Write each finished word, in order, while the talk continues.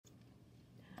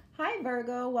Hi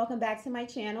Virgo, welcome back to my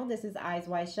channel. This is Eyes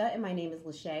Wide Shut and my name is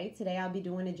Lachey. Today I'll be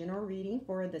doing a general reading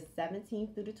for the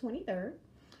 17th through the 23rd.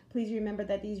 Please remember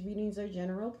that these readings are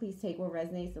general. Please take what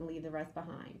resonates and leave the rest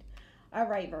behind. All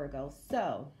right, Virgo.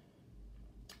 So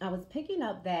I was picking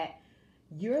up that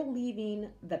you're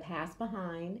leaving the past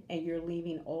behind and you're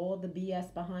leaving all the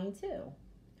BS behind too.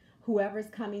 Whoever's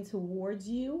coming towards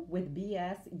you with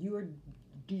BS, you're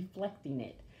deflecting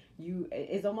it.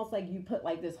 It's almost like you put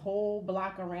like this whole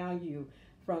block around you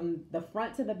from the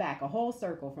front to the back, a whole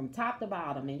circle from top to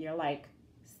bottom, and you're like,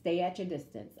 stay at your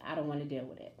distance. I don't want to deal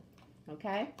with it.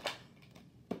 Okay?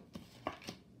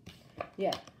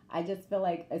 Yeah, I just feel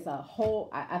like it's a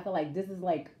whole, I feel like this is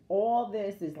like, all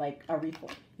this is like a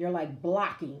reform. You're like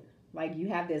blocking, like you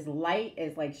have this light,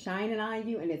 it's like shining on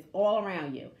you and it's all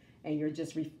around you and you're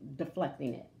just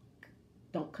deflecting it.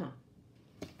 Don't come.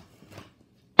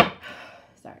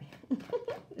 Sorry.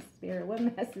 Spirit,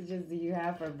 what messages do you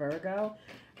have for Virgo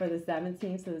for the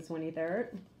 17th to the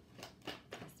 23rd?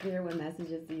 Spirit, what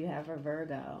messages do you have for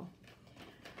Virgo?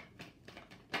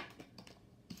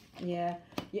 Yeah.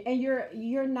 And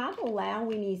you're not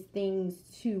allowing these things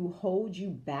to hold you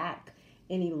back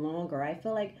any longer. I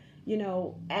feel like, you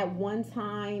know, at one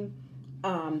time,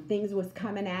 things was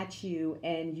coming at you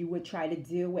and you would try to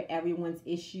deal with everyone's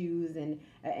issues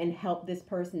and help this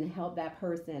person and help that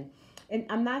person. And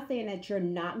I'm not saying that you're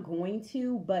not going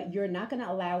to, but you're not going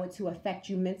to allow it to affect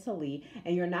you mentally,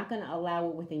 and you're not going to allow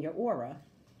it within your aura.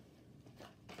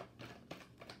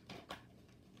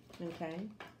 Okay.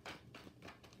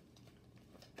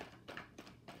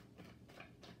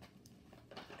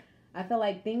 I feel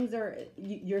like things are,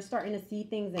 you're starting to see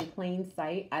things in plain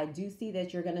sight. I do see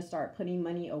that you're going to start putting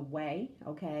money away,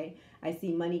 okay? I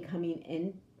see money coming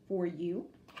in for you.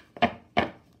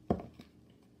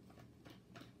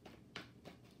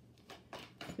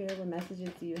 Spirit, what messages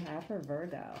do you have for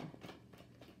Virgo?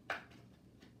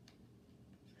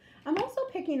 I'm also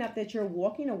picking up that you're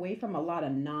walking away from a lot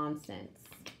of nonsense,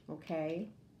 okay?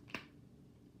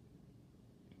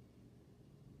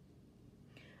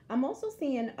 I'm also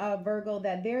seeing, Virgo,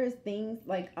 that there is things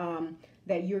like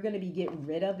that you're going to be getting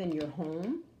rid of in your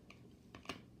home.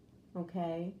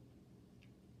 Okay.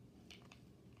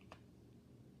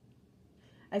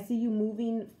 I see you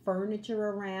moving furniture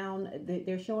around.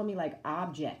 They're showing me like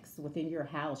objects within your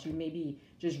house. You may be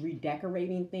just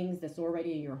redecorating things that's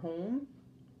already in your home.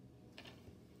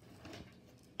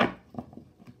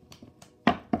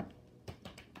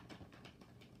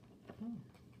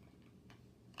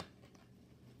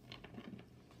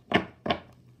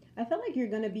 I feel like you're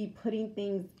going to be putting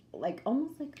things like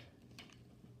almost like,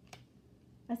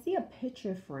 I see a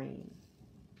picture frame.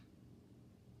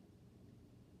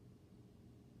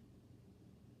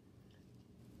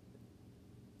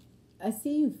 I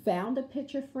see you found a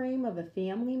picture frame of a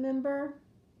family member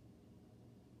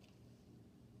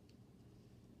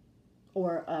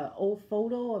or an old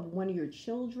photo of one of your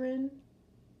children.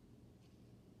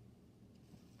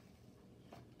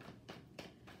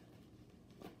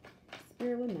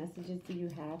 Spirit, what messages do you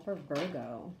have for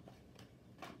Virgo?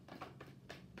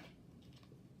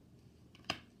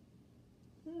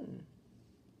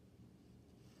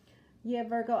 Yeah,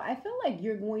 Virgo, I feel like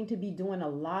you're going to be doing a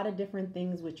lot of different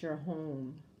things with your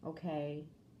home, okay?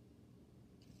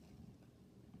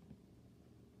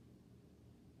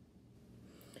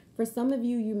 For some of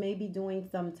you, you may be doing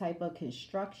some type of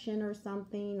construction or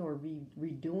something, or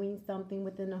redoing something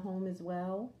within the home as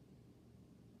well.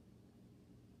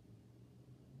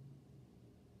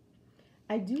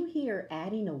 I do hear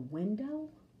adding a window.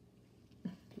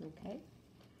 Okay.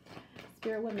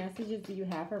 Spirit, what messages do you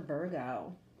have for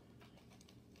Virgo?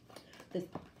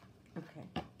 Okay.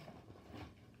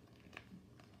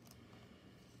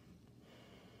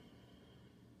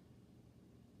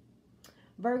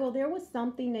 Virgo, there was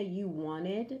something that you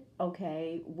wanted,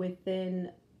 okay, within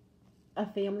a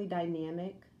family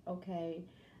dynamic, okay,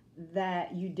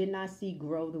 that you did not see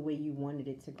grow the way you wanted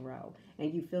it to grow.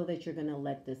 And you feel that you're going to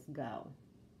let this go.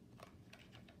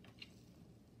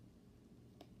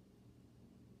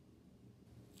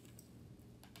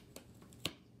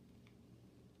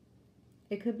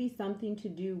 It could be something to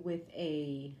do with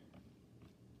a...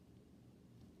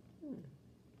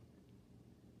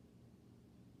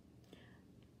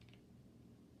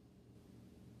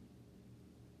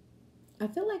 I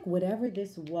feel like whatever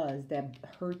this was that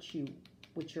hurt you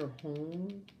with your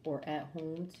home or at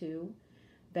home too,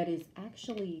 that is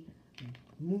actually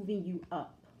moving you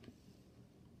up.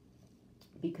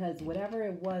 Because whatever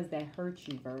it was that hurt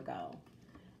you, Virgo,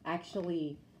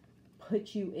 actually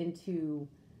put you into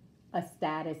a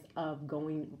status of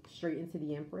going straight into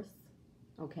the Empress.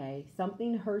 Okay,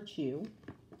 something hurt you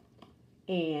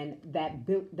and that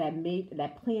built,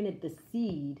 that planted the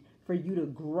seed for you to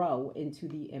grow into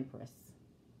the Empress.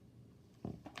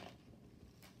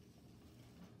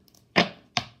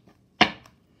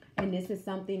 And this is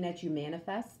something that you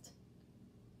manifest.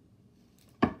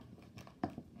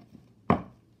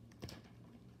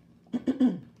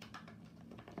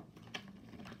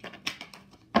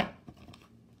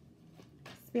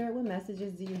 Spirit, what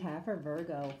messages do you have for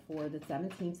Virgo for the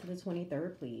 17th to the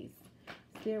 23rd, please?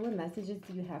 Spirit, what messages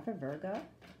do you have for Virgo?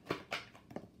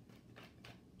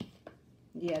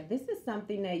 Yeah, this is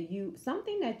something that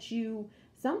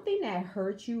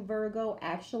hurt you, Virgo,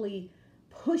 actually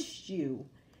pushed you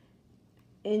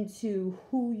into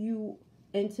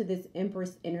into this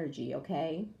Empress energy,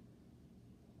 okay?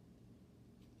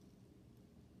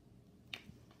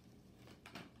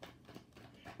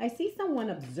 I see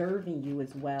someone observing you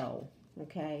as well,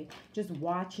 okay? Just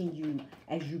watching you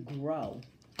as you grow.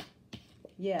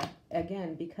 Yeah,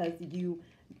 again, because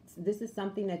this is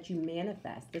something that you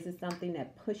manifest. This is something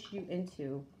that pushed you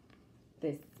into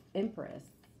this Empress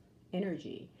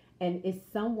energy. And is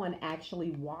someone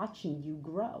actually watching you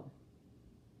grow?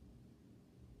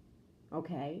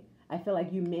 Okay? I feel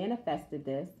like you manifested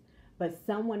this, but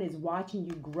someone is watching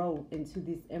you grow into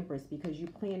this Empress because you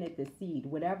planted the seed.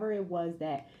 Whatever it was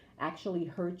that actually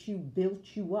hurt you, built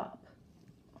you up.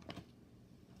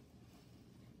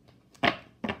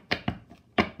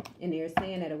 And they're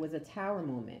saying that it was a tower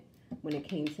moment when it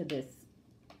came to this.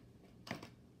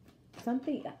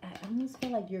 Something, I almost feel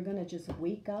like you're going to just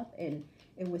wake up and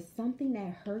it was something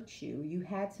that hurt you. You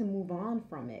had to move on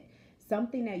from it.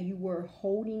 Something that you were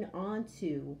holding on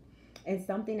to. And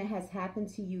something that has happened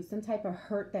to you, some type of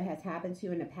hurt that has happened to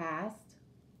you in the past.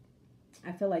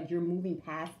 I feel like you're moving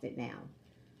past it now.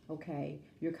 Okay?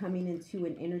 You're coming into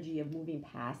an energy of moving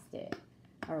past it.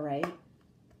 All right?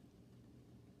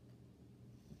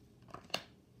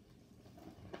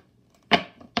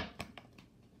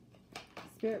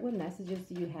 Spirit, what messages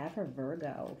do you have for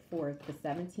Virgo for the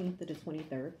 17th to the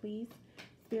 23rd, please?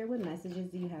 Spirit, what messages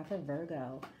do you have for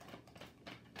Virgo?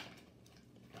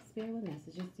 Spirit, what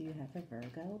messages do you have for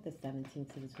Virgo, the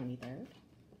 17th to the 23rd?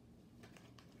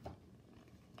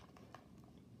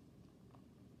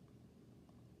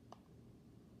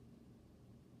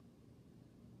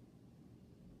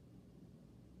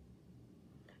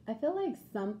 I feel like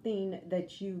something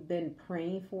that you've been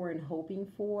praying for and hoping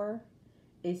for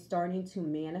is starting to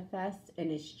manifest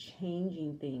and is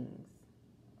changing things.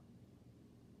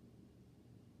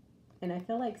 And I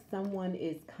feel like someone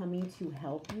is coming to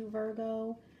help you,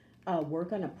 Virgo.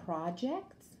 Work on a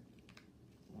project.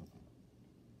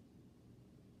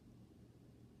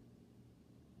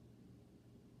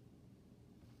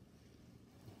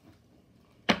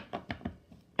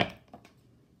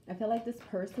 I feel like this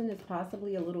person is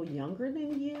possibly a little younger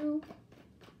than you.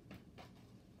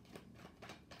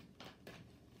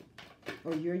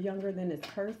 Or you're younger than this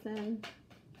person.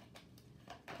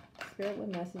 Spirit, what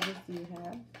messages do you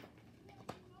have?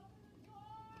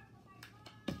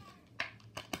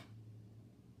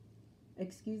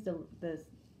 Excuse the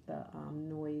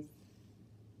noise,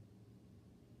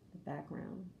 the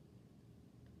background.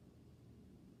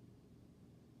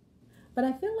 But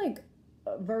I feel like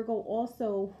Virgo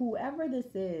also, whoever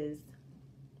this is,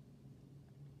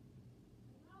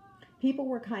 people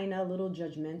were kind of a little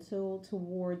judgmental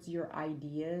towards your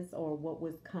ideas or what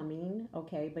was coming,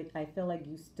 okay? But I feel like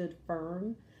you stood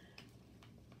firm,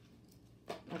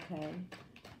 okay?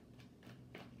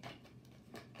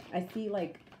 I see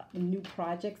like new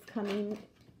projects coming.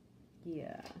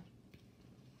 Yeah.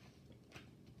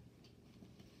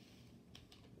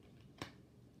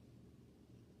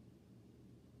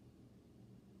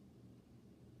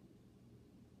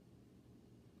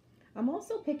 I'm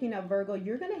also picking up, Virgo,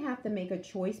 you're going to have to make a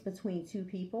choice between two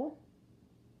people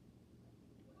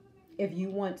if you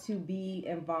want to be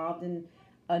involved in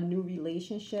a new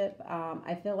relationship.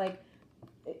 I feel like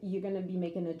you're going to be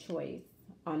making a choice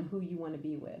on who you want to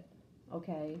be with,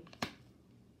 okay?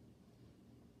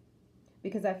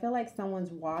 Because I feel like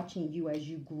someone's watching you as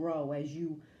you grow, as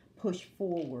you push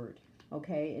forward,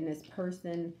 okay? And this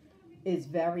person is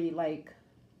very, like,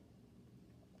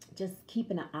 just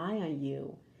keeping an eye on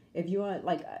you. If you want,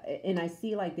 like, and I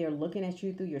see, like, they're looking at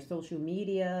you through your social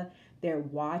media. They're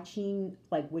watching,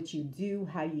 like, what you do,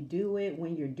 how you do it,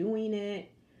 when you're doing it.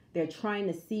 They're trying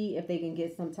to see if they can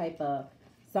get some type of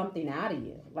something out of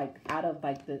you. Like, out of,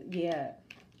 like, the, yeah.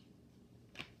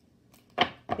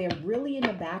 They're really in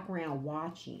the background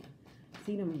watching.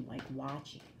 See them, like,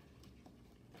 watching.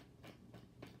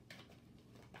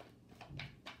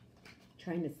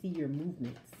 Trying to see your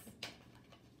movements.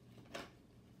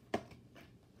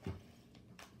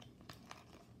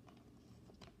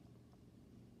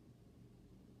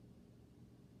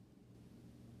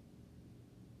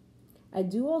 I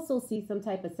do also see some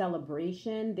type of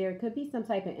celebration. There could be some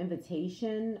type of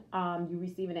invitation. You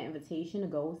receiving an invitation to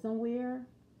go somewhere.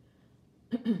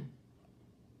 Okay.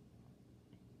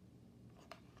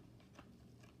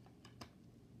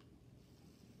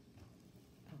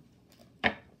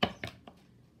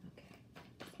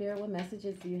 Spirit, what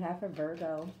messages do you have for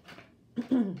Virgo?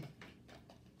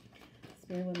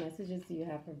 Spirit, what messages do you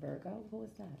have for Virgo? Who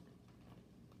is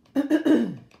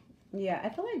that? Yeah, I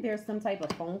feel like there's some type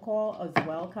of phone call as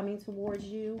well coming towards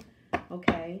you.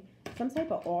 Okay. Some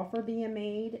type of offer being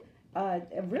made. A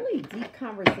really deep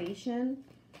conversation.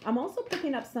 I'm also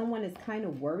picking up someone is kind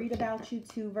of worried about you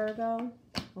too, Virgo.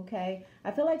 Okay.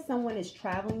 I feel like someone is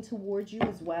traveling towards you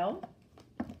as well.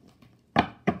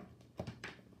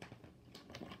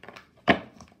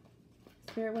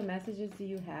 Spirit, what messages do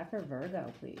you have for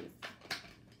Virgo, please?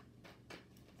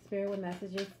 Spirit, what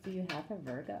messages do you have for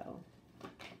Virgo?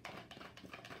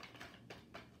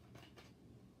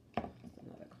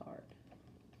 Another card.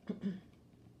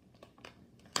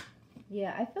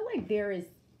 Yeah, I feel like there is,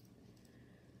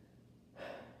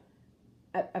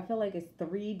 I feel like it's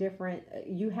three different,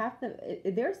 you have to,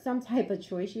 there's some type of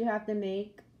choice you have to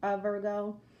make,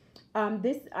 Virgo.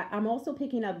 I'm also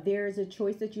picking up, there's a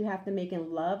choice that you have to make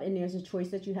in love, and there's a choice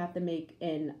that you have to make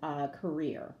in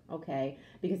career, okay?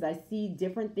 Because I see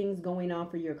different things going on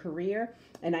for your career,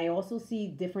 and I also see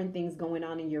different things going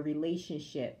on in your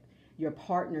relationship, your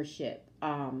partnership.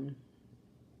 And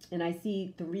I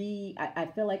see three, I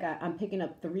feel like I'm picking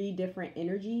up three different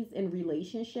energies in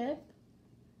relationship.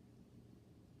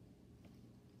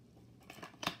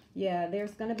 Yeah,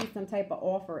 there's going to be some type of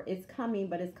offer. It's coming,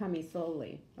 but it's coming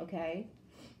slowly, okay?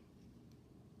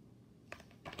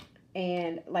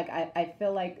 And like I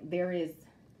feel like there is,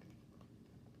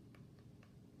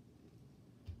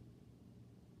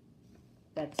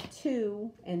 that's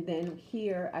two. And then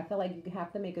here, I feel like you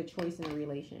have to make a choice in a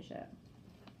relationship,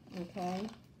 okay?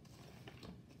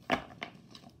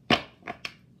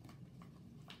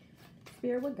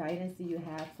 Spirit, what guidance do you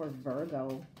have for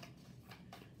Virgo?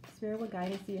 Spirit, what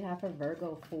guidance do you have for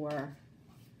Virgo for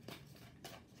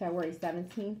February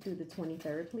 17th through the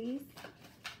 23rd, please?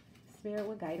 Spirit,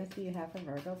 what guidance do you have for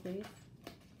Virgo, please?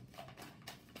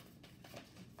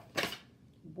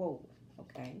 Whoa,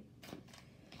 okay.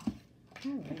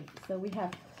 All right, so we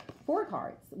have four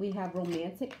cards. We have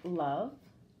romantic love,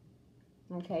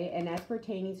 okay, and that's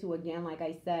pertaining to, again, like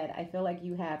I said, I feel like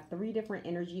you have three different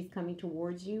energies coming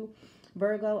towards you,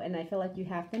 Virgo, and I feel like you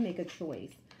have to make a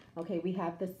choice. Okay, we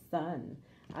have the sun.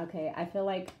 Okay, I feel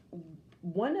like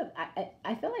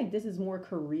I feel like this is more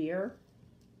career,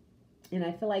 and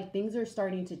I feel like things are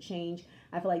starting to change.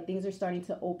 I feel like things are starting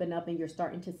to open up, and you're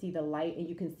starting to see the light, and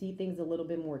you can see things a little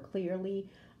bit more clearly,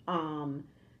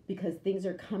 because things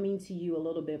are coming to you a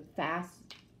little bit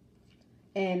fast.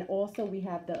 And also we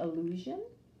have the illusion,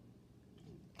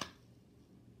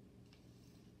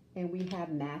 and we have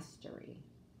mastery.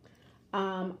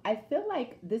 I feel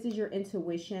like this is your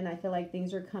intuition. I feel like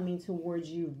things are coming towards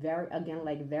you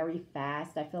very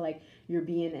fast. I feel like you're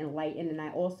being enlightened. And I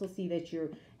also see that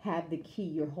you have the key.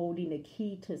 You're holding the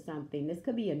key to something. This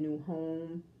could be a new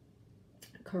home,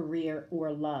 career,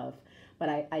 or love. But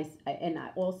I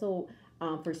also,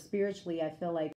 for spiritually, I feel like